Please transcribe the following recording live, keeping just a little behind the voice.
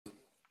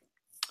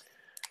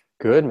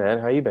Good, man.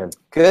 How you been?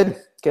 Good,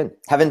 good.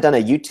 Haven't done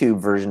a YouTube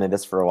version of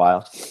this for a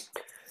while.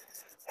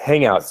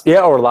 Hangouts.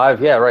 Yeah, or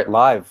live. Yeah, right.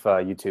 Live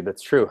YouTube.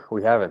 That's true.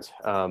 We haven't.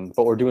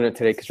 But we're doing it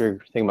today because we're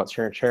thinking about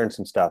sharing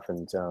some stuff.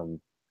 And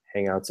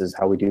Hangouts is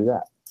how we do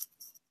that.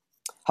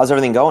 How's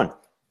everything going?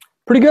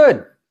 Pretty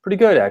good. Pretty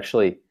good,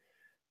 actually.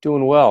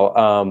 Doing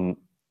well.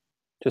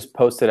 Just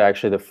posted,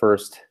 actually, the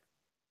first.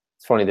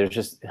 It's funny. There's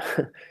just.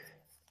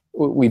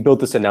 We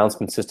built this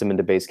announcement system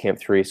into Basecamp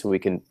 3 so we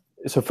can.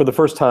 So for the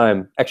first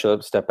time, actually,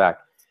 let's step back.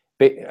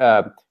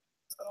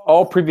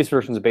 All previous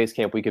versions of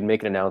Basecamp, we could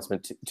make an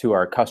announcement to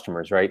our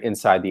customers, right,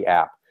 inside the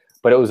app.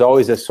 But it was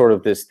always a sort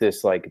of this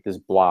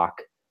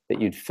block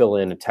that you'd fill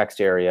in a text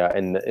area,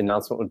 and the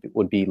announcement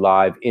would be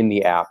live in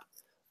the app.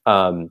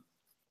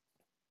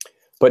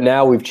 But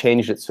now we've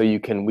changed it so we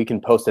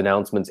can post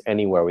announcements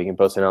anywhere. We can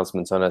post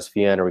announcements on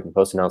SVN, or we can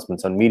post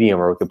announcements on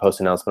Medium, or we can post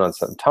an announcement on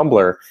some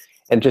Tumblr,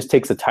 and it just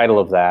takes the title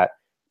of that,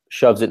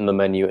 shoves it in the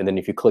menu, and then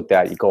if you click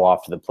that, you go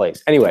off to the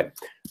place. Anyway,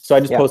 so I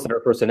just posted our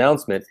first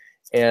announcement.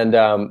 And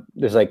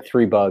there's like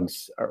 3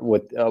 bugs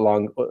with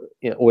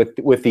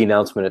the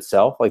announcement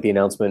itself, like the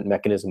announcement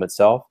mechanism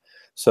itself.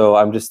 So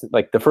I'm just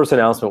like, the first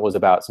announcement was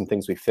about some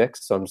things we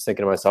fixed. So I'm just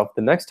thinking to myself,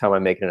 the next time I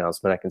make an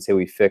announcement, I can say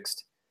we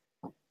fixed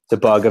the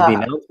bug of the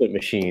announcement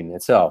machine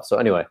itself. So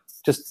anyway,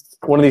 just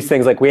one of these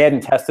things, like we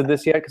hadn't tested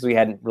this yet because we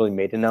hadn't really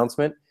made an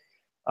announcement.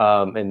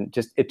 And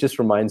it just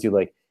reminds you,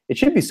 like, it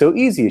should be so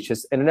easy. It's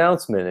just an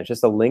announcement. It's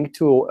just a link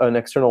to an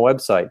external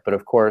website. But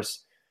of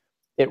course,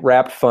 it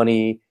wrapped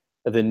funny.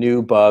 The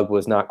new bug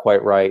was not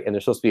quite right, and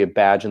there's supposed to be a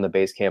badge in the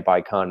Basecamp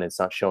icon, and it's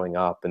not showing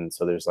up, and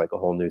so there's like a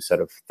whole new set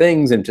of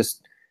things, and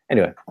just,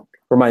 anyway,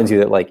 reminds you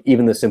that like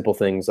even the simple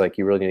things, like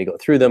you really need to go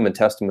through them and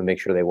test them and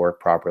make sure they work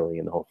properly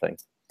and the whole thing.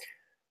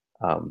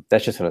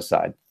 That's just an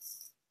aside.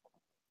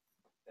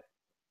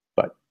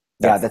 But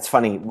yeah, that's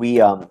funny. We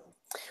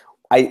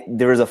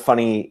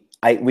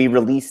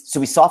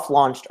soft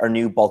launched our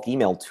new bulk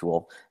email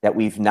tool that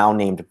we've now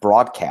named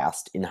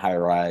Broadcast in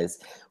Highrise.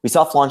 We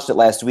soft launched it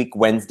last week,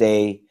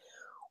 Wednesday.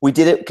 We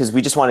did it because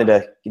we just wanted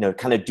to,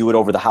 kind of do it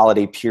over the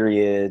holiday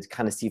period,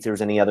 kind of see if there was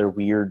any other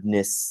weird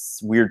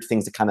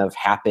things that kind of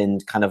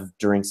happened kind of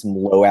during some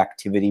low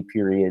activity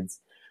periods.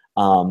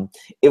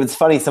 It was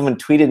funny. Someone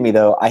tweeted me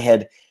though,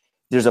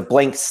 there's a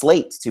blank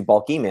slate to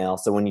bulk email.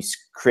 So when you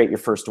create your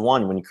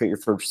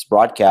first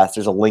broadcast,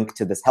 there's a link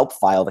to this help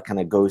file that kind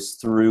of goes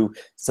through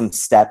some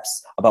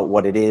steps about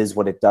what it is,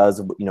 what it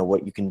does,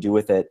 what you can do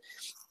with it.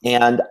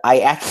 And I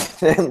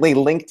accidentally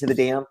linked to the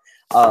damn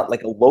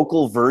like a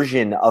local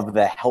version of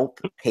the help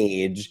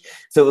page.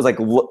 So it was like,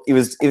 it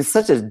was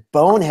such a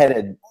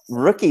boneheaded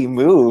rookie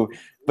move.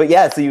 But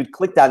yeah, so you'd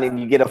click down and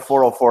you get a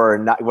 404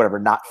 or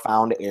not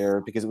found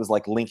error because it was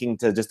like linking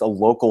to just a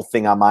local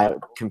thing on my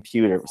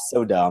computer. It was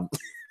so dumb.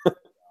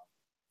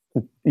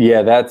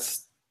 Yeah,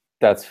 that's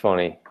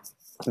funny.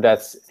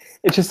 It's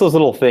just those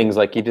little things,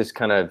 like you just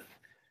don't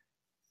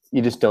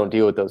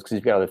deal with those because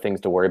you've got other things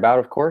to worry about,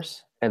 of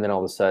course. And then all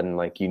of a sudden,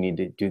 like, you need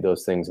to do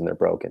those things and they're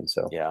broken.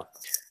 So yeah.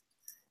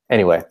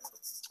 Anyway,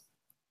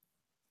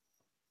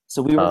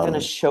 so we were going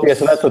to show. Yeah,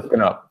 so that's what's been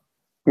up.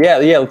 Yeah.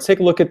 Let's take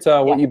a look at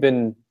what you've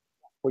been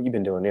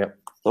doing. Yeah.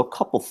 So a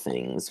couple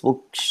things.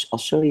 I'll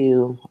show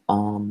you.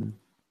 All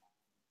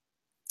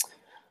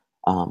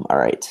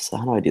right. So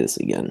how do I do this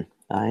again?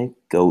 I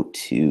go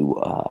to.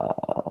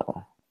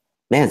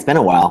 Man, it's been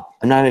a while.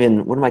 I'm not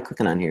even. What am I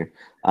clicking on here?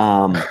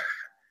 In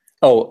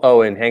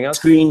Hangouts.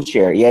 Screen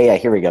share. Yeah.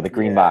 Here we go. The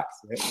green box.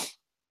 Right.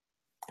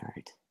 All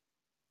right.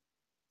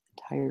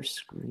 Entire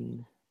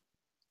screen.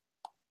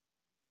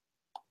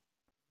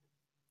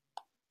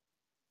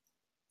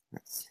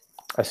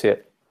 I see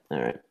it. All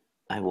right.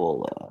 I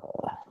will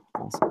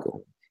also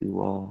go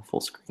to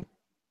full screen.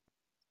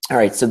 All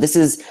right. So this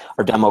is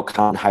our demo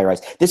con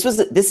Highrise. This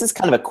is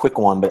kind of a quick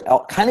one, but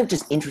kind of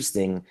just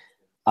interesting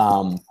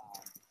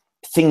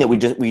thing that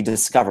we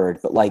discovered.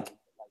 But like,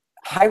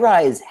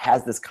 Highrise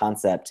has this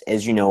concept,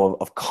 as you know,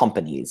 of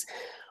companies.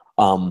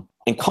 And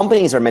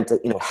companies are meant to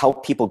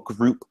help people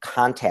group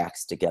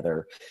contacts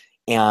together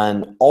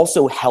and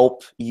also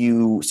help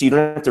you so you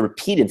don't have to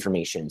repeat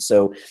information.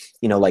 So,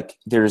 like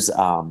there's,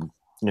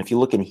 if you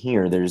look in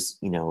here, there's,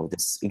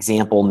 this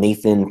example,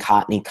 Nathan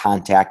Cotney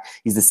contact.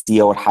 He's the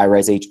CEO at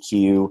Highrise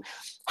HQ.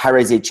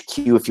 Highrise HQ,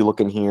 if you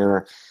look in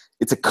here,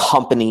 it's a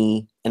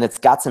company and it's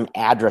got some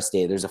address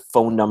data. There's a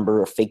phone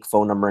number, a fake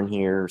phone number in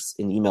here,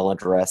 an email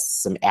address,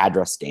 some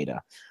address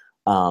data.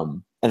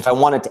 And if I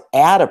wanted to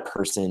add a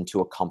person to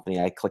a company,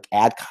 I click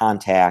add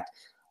contact.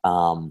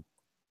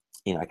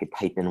 I could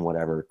type in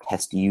whatever,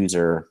 test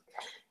user.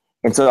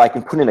 And so I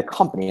can put in a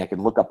company. I could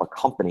look up a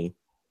company.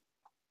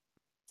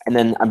 And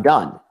then I'm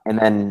done. And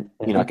then,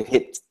 I could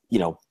hit,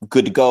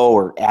 good to go,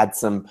 or add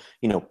some,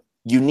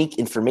 unique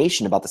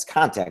information about this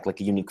contact, like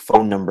a unique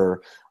phone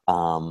number.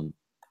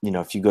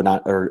 If you go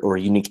down, or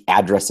unique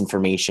address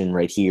information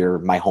right here,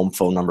 my home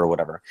phone number,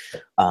 whatever,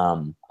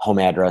 home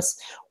address.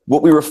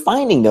 What we were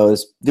finding though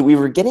is that we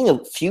were getting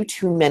a few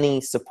too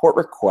many support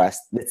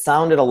requests that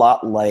sounded a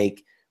lot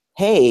like,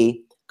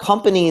 hey,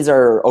 companies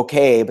are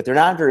okay, but they're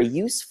not very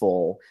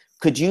useful.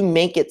 could you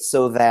make it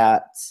so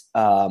that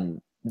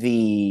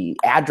the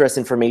address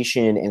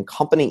information and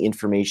company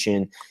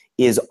information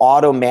is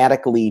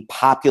automatically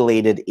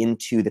populated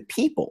into the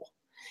people?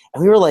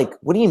 And we were like,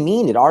 what do you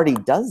mean? It already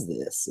does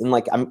this. And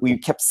like, we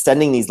kept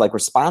sending these like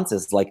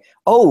responses like,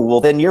 oh,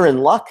 well then you're in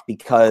luck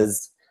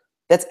because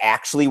that's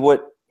actually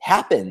what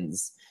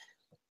happens.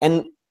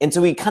 And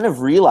so we kind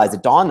of realized,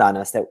 it dawned on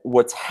us that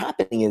what's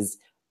happening is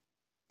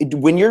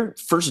when you're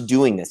first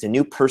doing this, a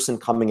new person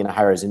coming into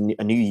Highrise,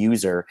 a new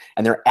user,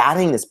 and they're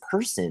adding this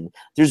person,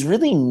 there's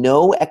really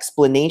no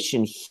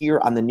explanation here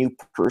on the new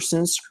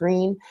person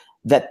screen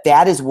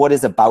that is what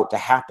is about to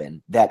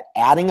happen, that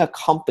adding a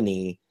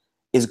company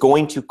is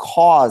going to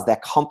cause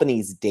that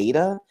company's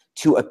data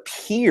to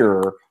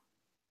appear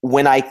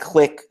when I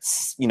click,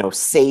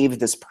 save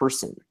this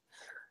person.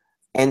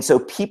 And so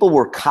people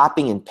were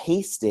copying and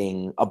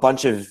pasting a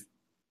bunch of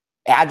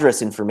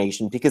address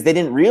information because they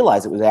didn't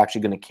realize it was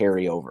actually going to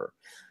carry over.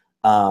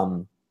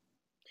 Can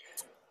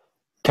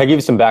I give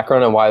you some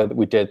background on why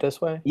we did it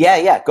this way?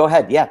 Yeah, go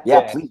ahead. Yeah,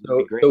 please.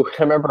 So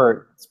I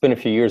remember, it's been a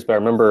few years, but I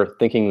remember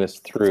thinking this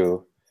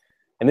through.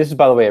 And this is,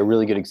 by the way, a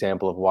really good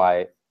example of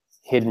why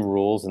hidden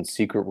rules and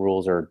secret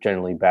rules are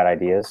generally bad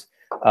ideas.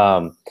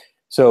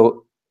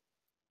 So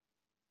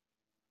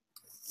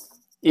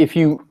if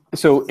you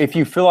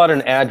fill out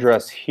an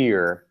address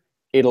here,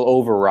 it'll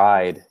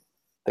override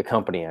the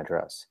company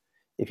address.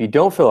 If you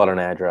don't fill out an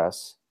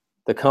address,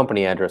 the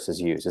company address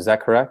is used. Is that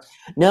correct?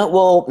 No,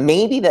 well,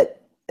 maybe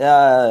that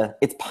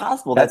it's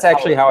possible. That's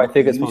actually how I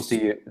think it's supposed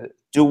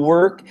to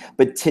work.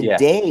 But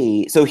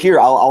today, so here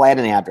I'll add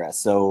an address.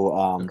 So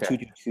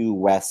 222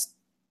 West.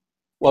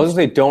 Well, I was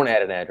going to say don't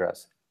add an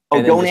address.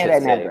 Oh, don't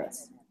add an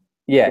address.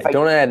 Yeah,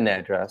 don't add an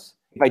address.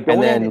 If I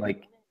don't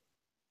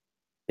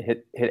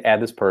hit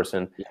add this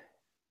person. Yeah.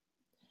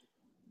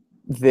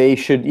 They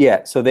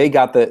should, so they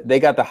got the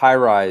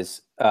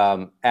Highrise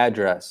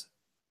address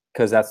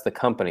because that's the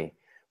company.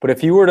 But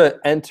if you were to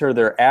enter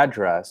their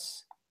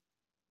address,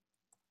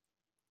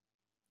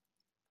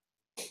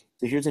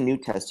 so here's a new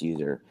test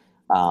user.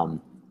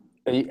 You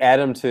add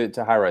them to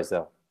Highrise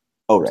though.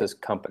 Oh, right. It says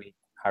company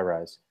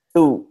Highrise.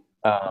 So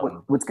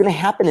what's going to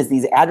happen is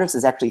these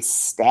addresses actually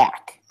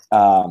stack.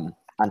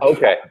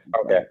 Okay.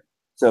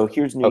 So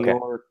here's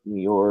New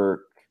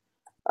York,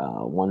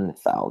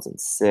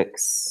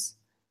 1006.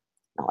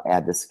 I'll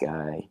add this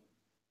guy.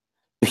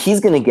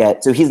 He's going to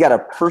get, so he's got a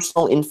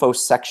personal info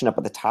section up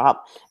at the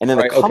top, and then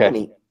the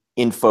company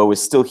info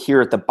is still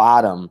here at the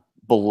bottom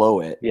below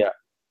it. Yeah.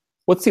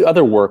 What's the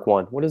other work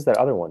one? What is that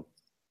other one?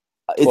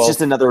 It's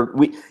just another,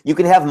 you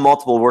can have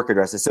multiple work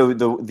addresses. So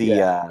got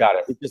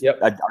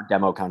it. Our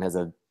demo account has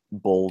a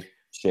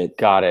bullshit.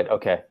 Got it.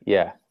 Okay.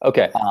 Yeah.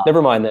 Okay.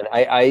 Never mind then.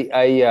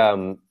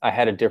 I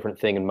had a different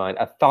thing in mind.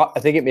 I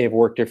think it may have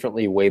worked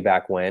differently way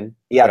back when.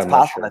 Yeah, it's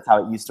possible. Sure. That's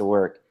how it used to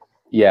work.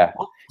 Yeah.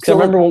 Because I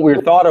remember what we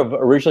thought of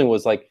originally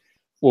was like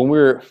when we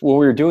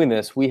were doing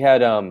this, we had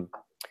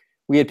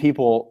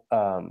people,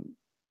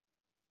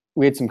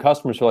 we had some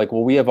customers who were like,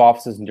 well, we have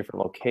offices in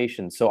different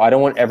locations, so I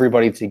don't want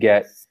everybody to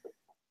get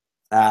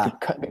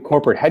the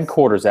corporate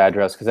headquarters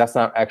address because that's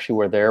not actually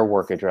where their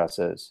work address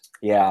is.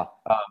 Yeah.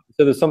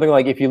 So there's something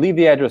like if you leave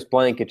the address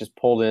blank, it just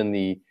pulled in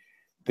the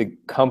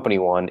company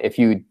one. If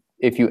you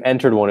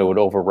entered one, it would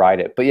override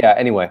it. But yeah,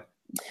 anyway.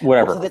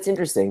 Whatever. So that's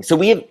interesting. So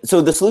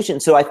the solution.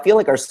 So I feel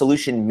like our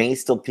solution may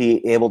still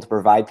be able to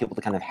provide people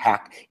to kind of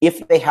hack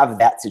if they have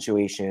that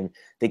situation.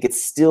 They could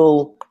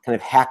still kind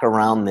of hack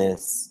around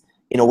this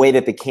in a way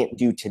that they can't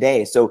do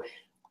today. So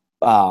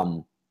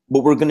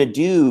what we're going to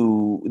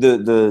do,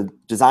 the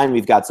design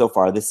we've got so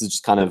far, this is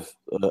just kind of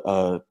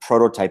a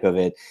prototype of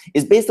it,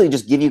 is basically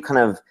just give you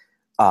kind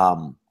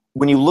of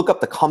when you look up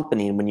the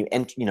company and when you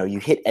enter, you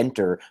hit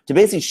enter to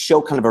basically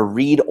show kind of a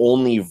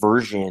read-only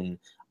version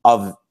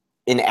of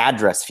an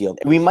address field.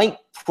 We might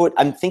put,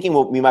 I'm thinking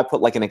we might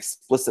put like an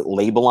explicit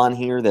label on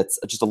here that's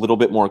just a little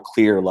bit more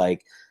clear,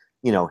 like,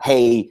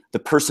 hey, the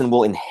person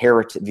will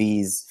inherit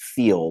these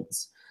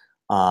fields.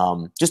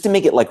 Just to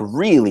make it like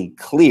really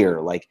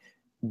clear, like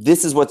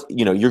this is what,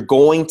 you're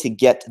going to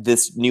get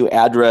this new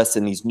address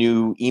and these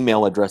new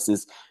email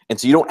addresses. And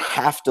so you don't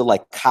have to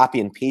like copy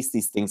and paste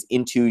these things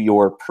into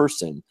your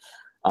person.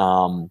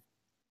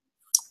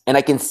 And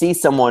I can see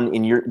someone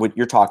in what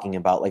you're talking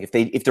about, like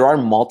if there are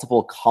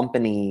multiple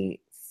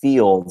company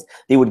fields,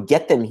 they would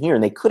get them here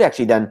and they could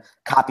actually then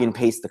copy and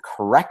paste the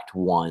correct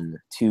one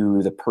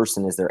to the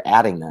person as they're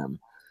adding them.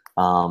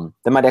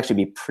 That might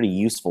actually be pretty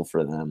useful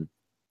for them.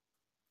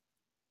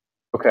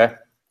 Okay.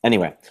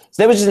 Anyway,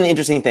 so that was just an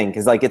interesting thing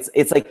because like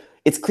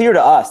it's clear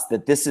to us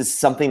that this is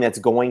something that's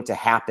going to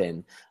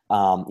happen.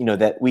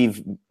 That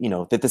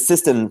that the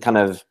system kind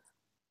of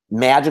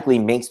magically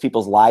makes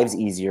people's lives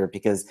easier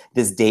because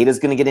this data is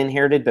going to get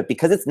inherited, but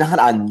because it's not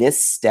on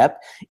this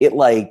step, it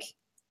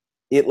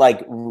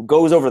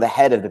goes over the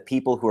head of the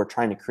people who are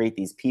trying to create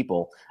these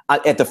people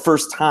at the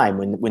first time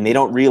when they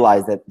don't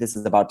realize that this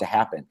is about to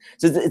happen.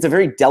 So it's a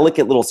very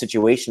delicate little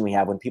situation we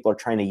have when people are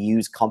trying to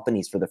use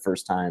companies for the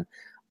first time.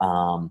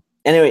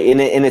 Anyway,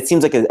 and it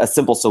seems like a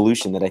simple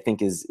solution that I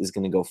think is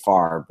going to go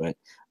far. But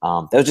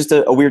that was just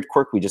a weird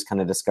quirk we just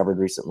kind of discovered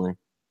recently.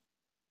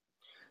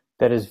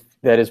 That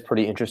is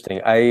pretty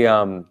interesting.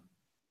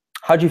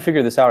 How'd you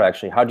figure this out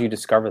actually? How'd you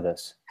discover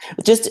this?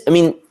 Just, I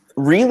mean,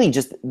 really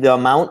just the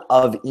amount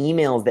of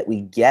emails that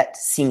we get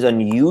seems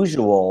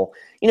unusual.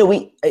 You know,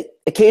 we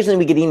occasionally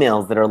we get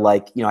emails that are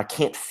like, you know, I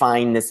can't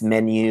find this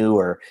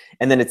menu,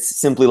 and then it's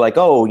simply like,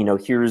 oh, you know,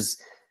 here's,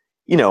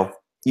 you know,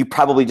 you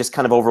probably just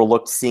kind of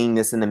overlooked seeing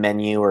this in the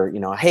menu, or, you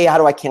know, hey, how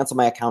do I cancel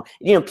my account?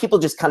 You know, people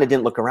just kind of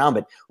didn't look around,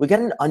 but we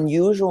got an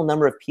unusual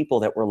number of people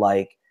that were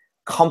like,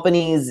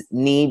 companies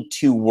need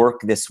to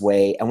work this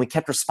way. And we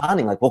kept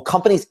responding like, well,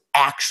 companies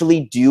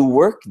actually do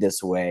work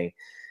this way.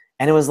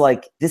 And it was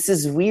like, this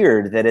is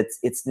weird that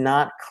it's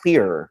not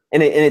clear.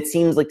 And it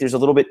seems like there's a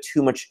little bit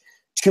too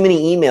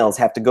many emails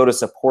have to go to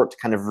support to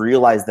kind of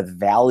realize the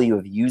value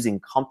of using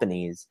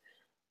companies.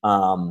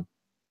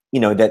 You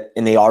know,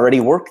 and they already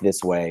work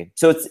this way.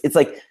 So it's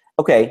like,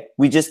 okay,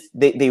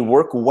 they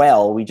work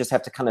well. We just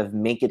have to kind of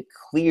make it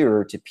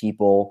clear to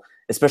people,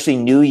 especially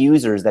new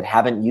users that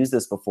haven't used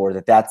this before,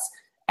 that that's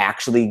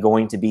actually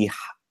going to be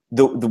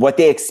what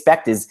they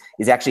expect is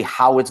actually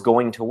how it's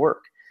going to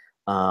work.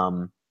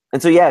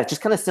 And so, yeah,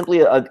 just kind of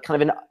simply a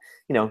kind of an,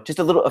 you know, just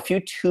a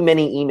few too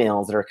many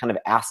emails that are kind of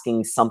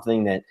asking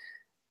something that,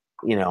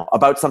 you know,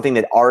 about something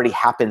that already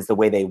happens the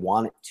way they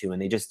want it to.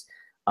 And they just,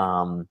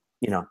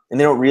 you know, and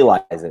they don't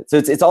realize it. So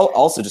it's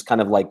also just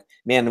kind of like,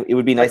 man, it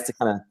would be nice to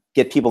kind of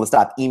get people to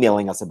stop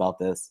emailing us about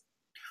this.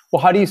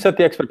 Well, how do you set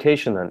the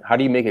expectation then? How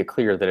do you make it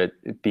clear that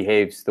it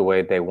behaves the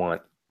way they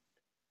want?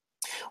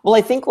 Well,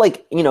 I think,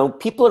 like, you know,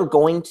 people are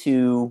going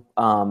to,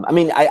 I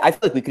mean, I feel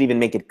like we could even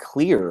make it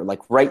clear, like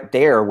right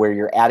there where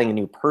you're adding a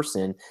new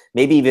person,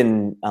 maybe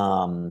even,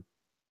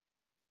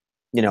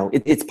 you know,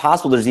 it's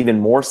possible there's even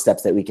more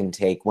steps that we can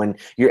take when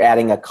you're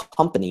adding a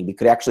company. We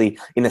could actually,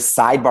 in the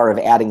sidebar of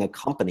adding a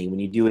company, when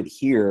you do it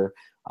here,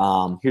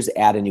 here's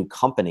add a new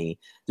company.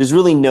 There's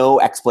really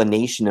no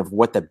explanation of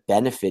what the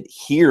benefit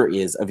here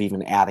is of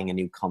even adding a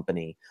new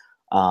company.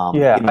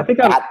 Yeah, I think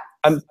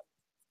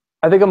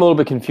I think I'm a little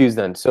bit confused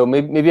then. So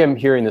maybe I'm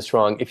hearing this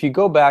wrong. If you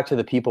go back to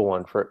the people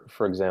one,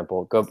 for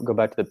example, go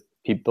back to the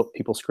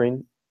people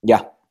screen.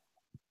 Yeah.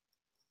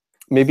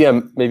 Maybe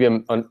I'm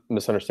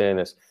misunderstanding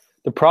this.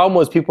 The problem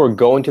was people were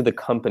going to the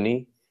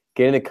company,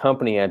 getting the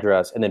company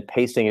address, and then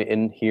pasting it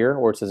in here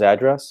where it says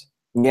address.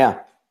 Yeah.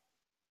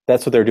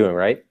 That's what they're doing,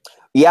 right?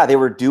 Yeah, they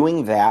were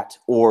doing that,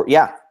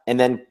 and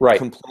then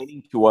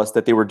complaining to us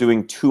that they were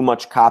doing too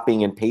much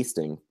copying and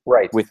pasting.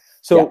 Right.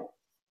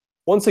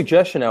 One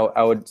suggestion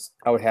I would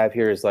have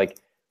here is, like,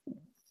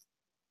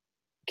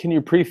 can you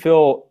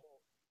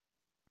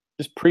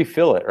just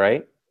pre-fill it,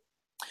 right?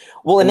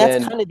 Well, and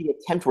that's kind of the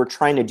attempt we're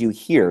trying to do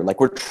here. Like,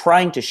 we're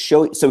trying to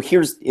show, so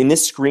here's, in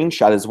this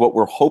screenshot is what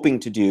we're hoping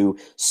to do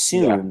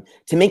soon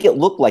to make it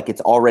look like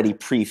it's already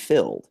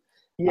pre-filled.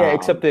 Yeah,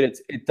 except that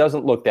it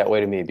doesn't look that way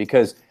to me,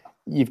 because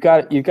you've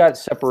got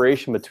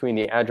separation between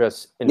the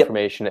address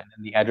information and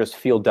the address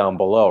field down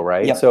below,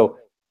 right? Yep.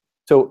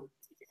 So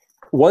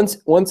once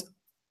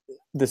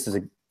this is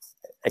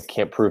I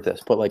can't prove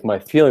this, but like my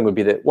feeling would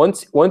be that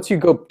once you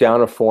go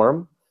down a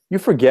form, you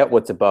forget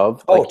what's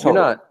above. Like, totally.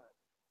 You're not,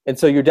 and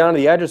so you're down to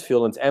the address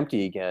field and it's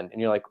empty again,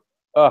 and you're like,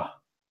 oh.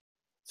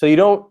 So you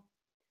don't.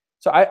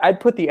 So I'd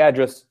put the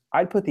address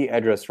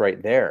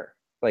right there.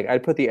 Like,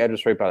 I'd put the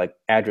address right by, like,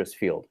 address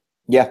field.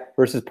 Yeah.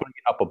 Versus putting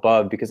it up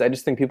above, because I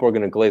just think people are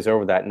going to glaze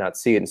over that and not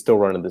see it and still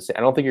run into this. I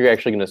don't think you're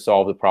actually going to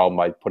solve the problem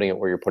by putting it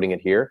where you're putting it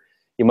here.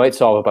 You might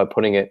solve it by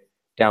putting it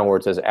down where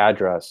it says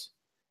address,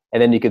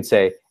 and then you could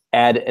say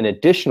add an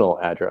additional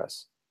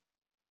address.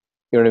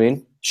 You know what I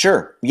mean?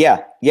 Sure.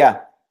 Yeah.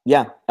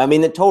 I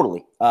mean, it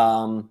totally.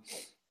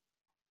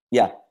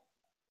 Yeah.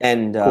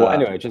 And cool.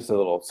 Anyway, just a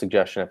little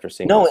suggestion after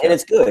seeing. No, and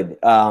it's good.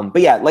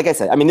 But yeah, like I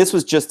said, I mean, this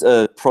was just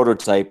a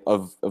prototype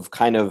of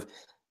kind of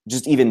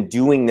just even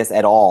doing this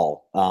at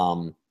all.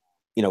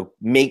 You know,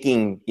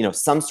 making, you know,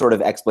 some sort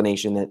of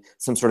explanation, that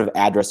some sort of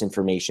address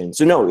information.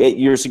 So no,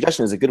 your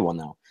suggestion is a good one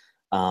though.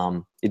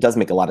 It does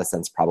make a lot of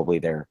sense probably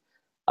there.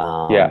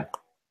 Yeah.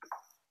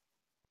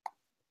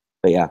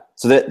 But yeah,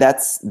 so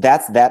that's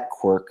that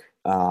quirk.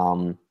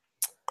 And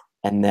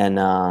then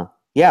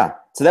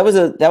so that was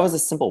a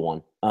simple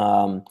one.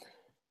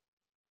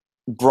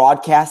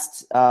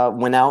 Broadcast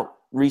went out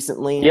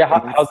recently. Yeah,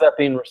 how's that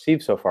being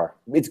received so far?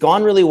 It's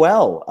gone really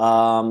well.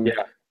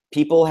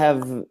 People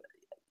have,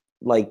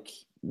 like,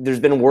 there's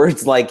been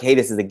words like, "Hey,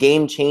 this is a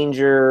game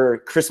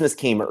changer. Christmas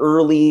came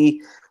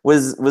early."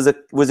 Was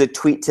a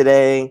tweet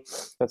today.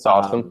 That's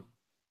awesome.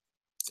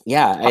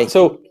 Yeah.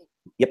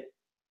 Yep.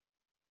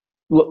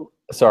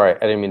 Sorry, I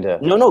didn't mean to.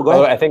 No,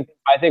 go ahead.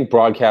 I think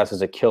broadcast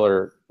is a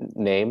killer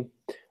name.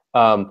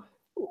 I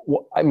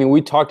mean,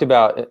 we talked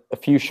about a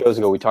few shows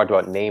ago. We talked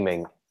about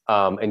naming,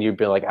 and you've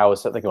been like, I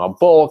was thinking about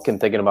bulk and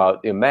thinking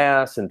about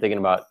mass and thinking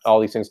about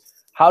all these things.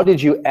 How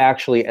did you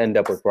actually end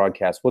up with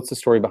broadcast? What's the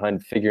story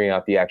behind figuring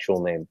out the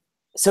actual name?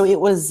 So it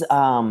was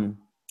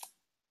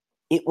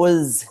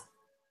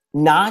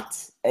not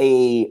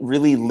a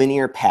really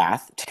linear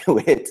path to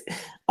it.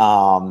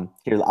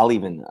 Here, I'll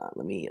even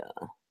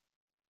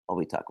while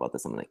we talk about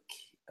this, I'm gonna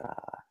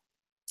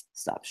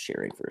stop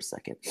sharing for a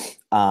second.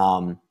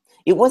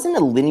 It wasn't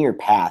a linear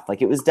path.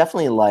 Like, it was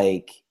definitely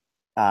like,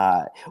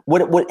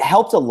 what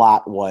helped a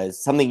lot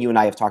was something you and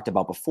I have talked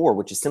about before,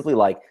 which is simply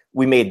like,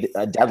 we made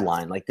a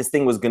deadline. Like, this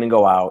thing was going to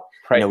go out.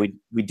 Right. You know,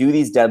 we do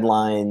these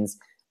deadlines.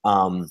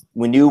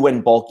 We knew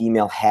when bulk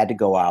email had to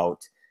go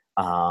out,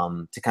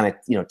 to kind of,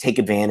 you know, take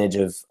advantage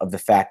of the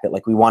fact that,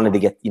 like, we wanted to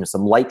get, you know,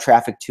 some light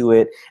traffic to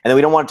it, and then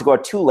we don't want it to go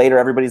out too late, or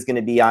everybody's going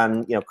to be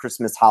on, you know,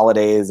 Christmas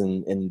holidays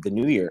and the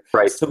New Year.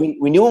 Right. So we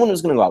knew when it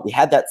was going to go out. We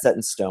had that set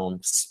in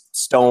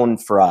stone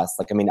for us.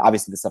 Like, I mean,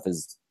 obviously this stuff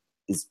is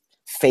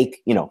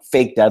fake, you know,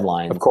 fake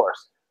deadlines. Of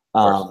course.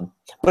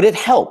 But it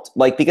helped,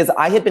 like, because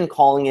I had been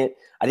calling it,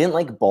 I didn't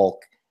like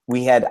bulk.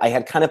 I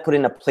had kind of put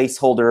in a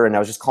placeholder, and I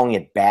was just calling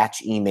it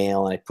batch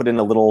email, and I put in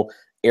a little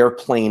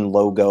airplane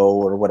logo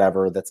or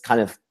whatever that's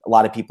kind of, a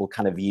lot of people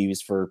kind of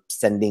use for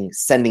sending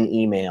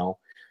email.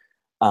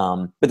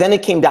 But then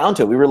it came down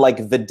to it. We were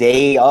like the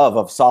day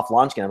of soft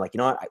launch, and I'm like, you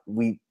know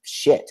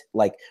what,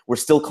 like, we're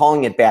still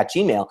calling it batch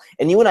email.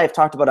 And you and I have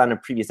talked about on a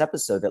previous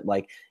episode that,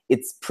 like,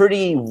 it's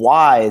pretty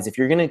wise if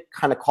you're going to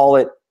kind of call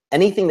it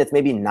anything that's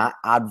maybe not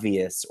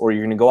obvious, or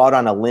you're going to go out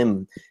on a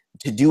limb,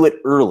 to do it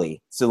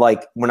early. So,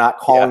 like, we're not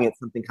calling it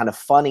something kind of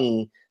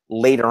funny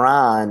later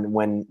on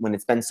when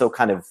it's been so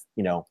kind of,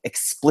 you know,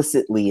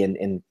 explicitly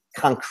and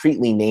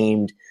concretely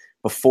named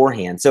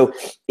beforehand. So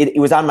it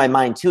was on my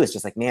mind too. It's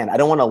just like, man, I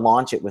don't want to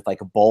launch it with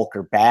like a bulk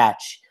or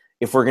batch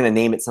if we're going to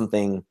name it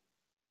something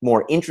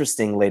more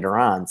interesting later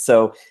on.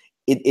 So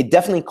it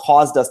definitely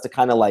caused us to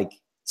kind of like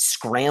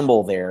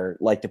scramble there,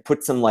 like to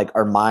put some, like,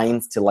 our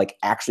minds to like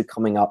actually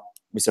coming up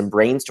with some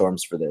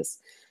brainstorms for this.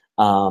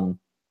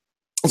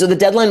 So the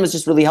deadline was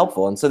just really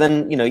helpful. And so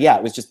then, you know, yeah,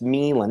 it was just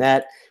me,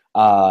 Lynette,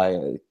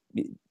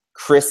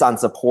 Chris on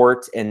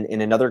support, and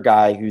another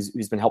guy who's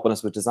been helping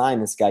us with design,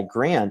 this guy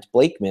Grant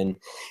Blakeman,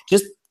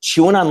 just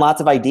chewing on lots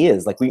of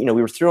ideas. Like, we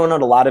were throwing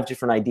out a lot of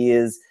different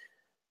ideas,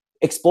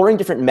 exploring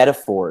different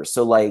metaphors.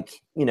 So,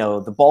 like, you know,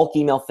 the bulk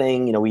email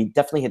thing, you know, we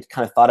definitely had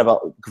kind of thought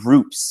about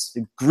groups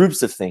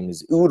of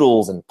things,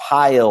 oodles and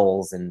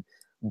piles and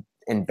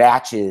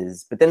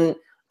batches. But then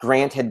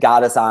Grant had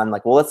got us on,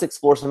 like, well, let's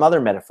explore some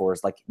other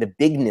metaphors, like the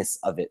bigness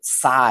of it,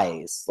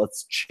 size.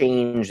 Let's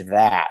change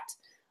that.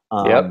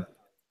 Yep.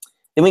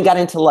 Then we got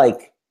into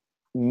like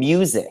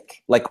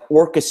music, like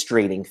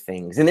orchestrating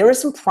things. And there were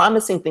some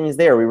promising things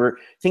there. We were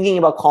thinking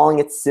about calling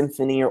it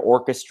symphony or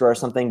orchestra or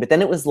something, but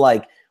then it was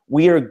like,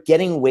 we are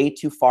getting way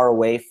too far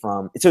away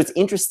from, so it's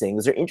interesting.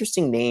 Those are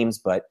interesting names,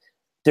 but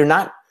they're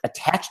not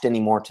attached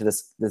anymore to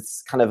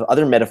this kind of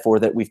other metaphor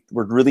that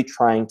we're really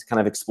trying to kind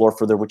of explore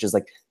further, which is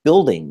like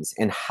buildings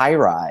and high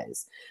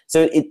rise.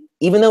 So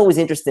even though it was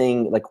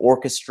interesting, like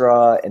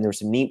orchestra, and there were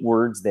some neat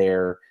words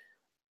there,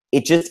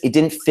 it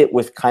didn't fit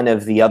with kind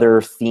of the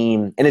other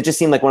theme, and it just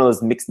seemed like one of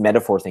those mixed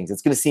metaphor things.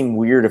 It's going to seem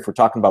weird if we're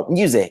talking about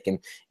music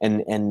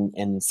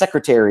and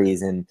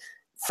secretaries and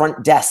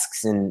front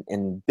desks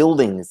and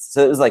buildings.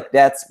 So it was like,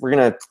 we're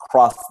going to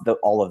cross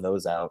all of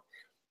those out.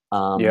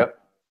 Yep.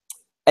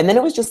 And then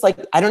it was just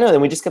like, I don't know.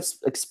 Then we just kept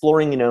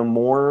exploring, you know,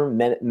 more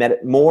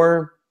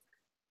more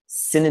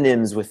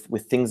synonyms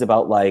with things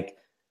about like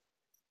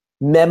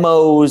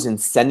memos and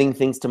sending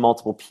things to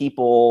multiple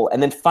people.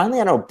 And then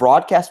finally, I don't know,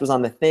 broadcast was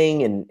on the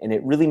thing, and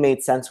it really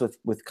made sense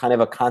with kind of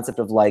a concept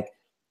of like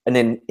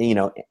an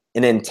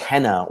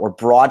antenna or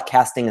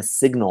broadcasting a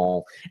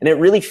signal. And it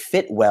really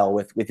fit well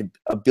with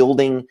a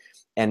building.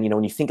 And, you know,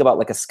 when you think about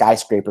like a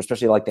skyscraper,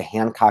 especially like the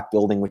Hancock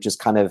building, which is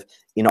kind of,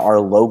 you know,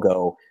 our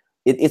logo,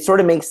 it sort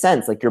of makes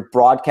sense. Like, you're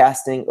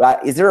broadcasting.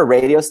 Is there a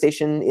radio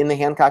station in the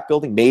Hancock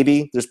building?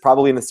 Maybe. There's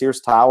probably in the Sears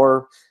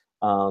Tower.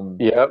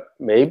 Yep.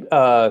 Maybe.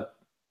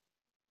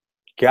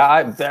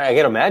 God, I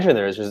can imagine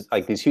there's just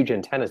like these huge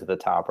antennas at the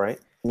top, right?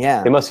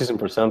 Yeah. They must use them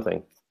for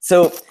something.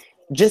 So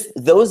just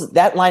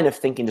that line of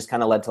thinking just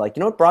kind of led to like, you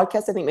know what,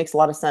 broadcast, I think, makes a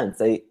lot of sense.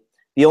 Then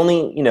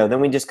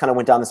we just kind of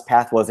went down this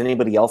path. Was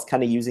anybody else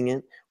kind of using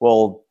it?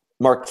 Well,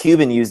 Mark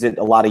Cuban used it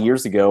a lot of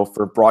years ago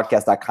for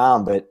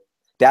broadcast.com, but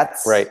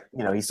that's right.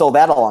 You know, he sold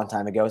that a long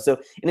time ago. So,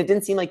 and it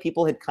didn't seem like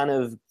people had kind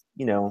of,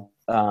 you know,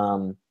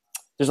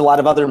 there's a lot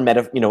of other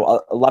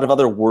a lot of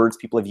other words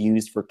people have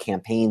used for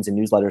campaigns and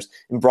newsletters,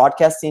 and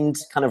broadcast seemed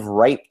kind of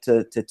ripe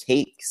to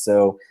take.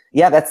 So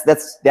yeah, that's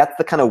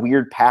the kind of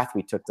weird path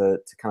we took to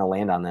kind of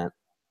land on that.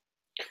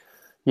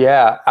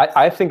 Yeah,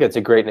 I think it's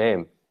a great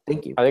name.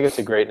 Thank you. I think it's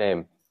a great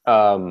name.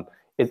 The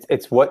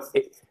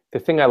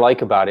thing I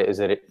like about it is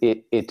that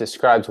it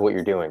describes what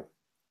you're doing.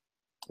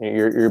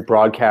 You're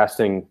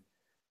broadcasting.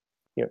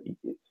 You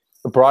know,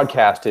 a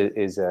broadcast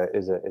is a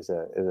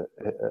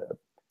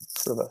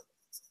sort of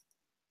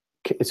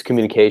it's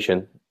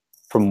communication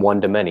from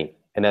one to many,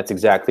 and that's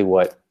exactly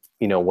what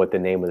the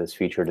name of this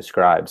feature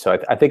describes. So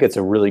I think it's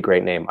a really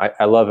great name.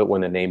 I love it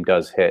when the name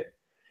does hit.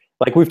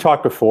 Like we've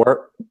talked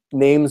before,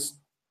 names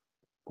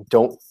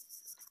don't.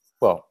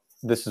 Well,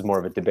 this is more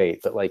of a debate,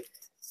 but like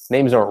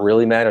names don't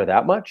really matter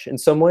that much in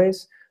some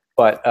ways.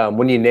 But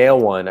when you nail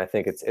one, I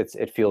think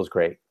it feels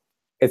great.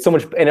 It's so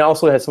much, and it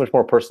also has so much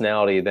more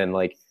personality than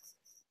like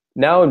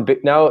now.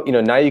 Now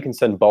you can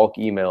send bulk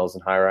emails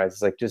in Highrise.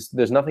 It's like just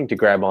there's nothing to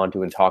grab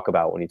onto and talk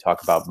about when you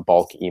talk about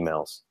bulk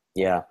emails.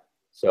 Yeah.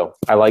 So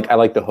I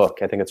like the hook.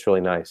 I think it's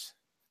really nice.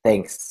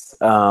 Thanks.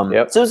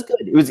 Yep. So it was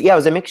good. It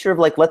was a mixture of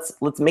like let's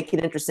make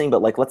it interesting,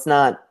 but like let's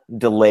not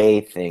delay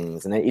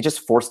things, and it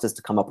just forced us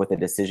to come up with a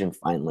decision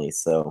finally.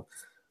 So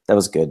that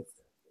was good.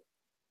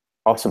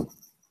 Awesome.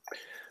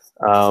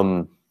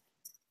 Let's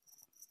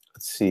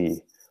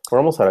see. We're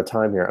almost out of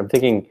time here. I'm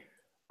thinking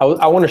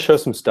I want to show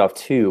some stuff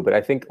too, but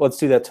I think let's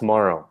do that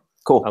tomorrow.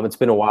 Cool. It's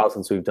been a while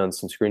since we've done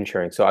some screen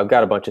sharing, so I've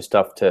got a bunch of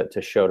stuff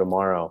to show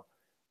tomorrow.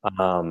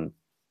 So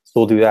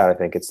we'll do that. I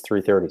think it's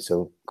 3:30.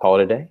 So call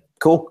it a day.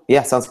 Cool.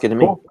 Yeah, sounds good to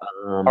me. Cool.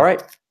 All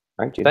right.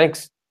 All right, dude.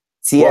 Thanks.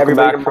 See you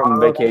everybody back from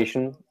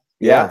vacation.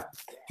 Yeah.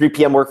 3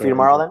 p.m. work for you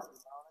tomorrow then?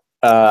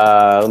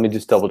 Let me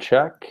just double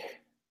check.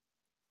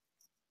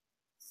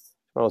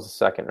 Tomorrow's the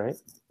second, right?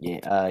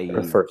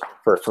 Yeah.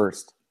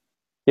 First.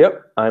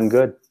 Yep, I'm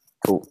good.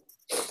 Cool.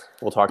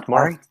 We'll talk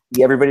tomorrow. All right.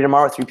 See everybody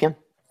tomorrow at 3 p.m.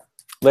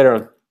 Later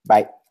on.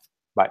 Bye.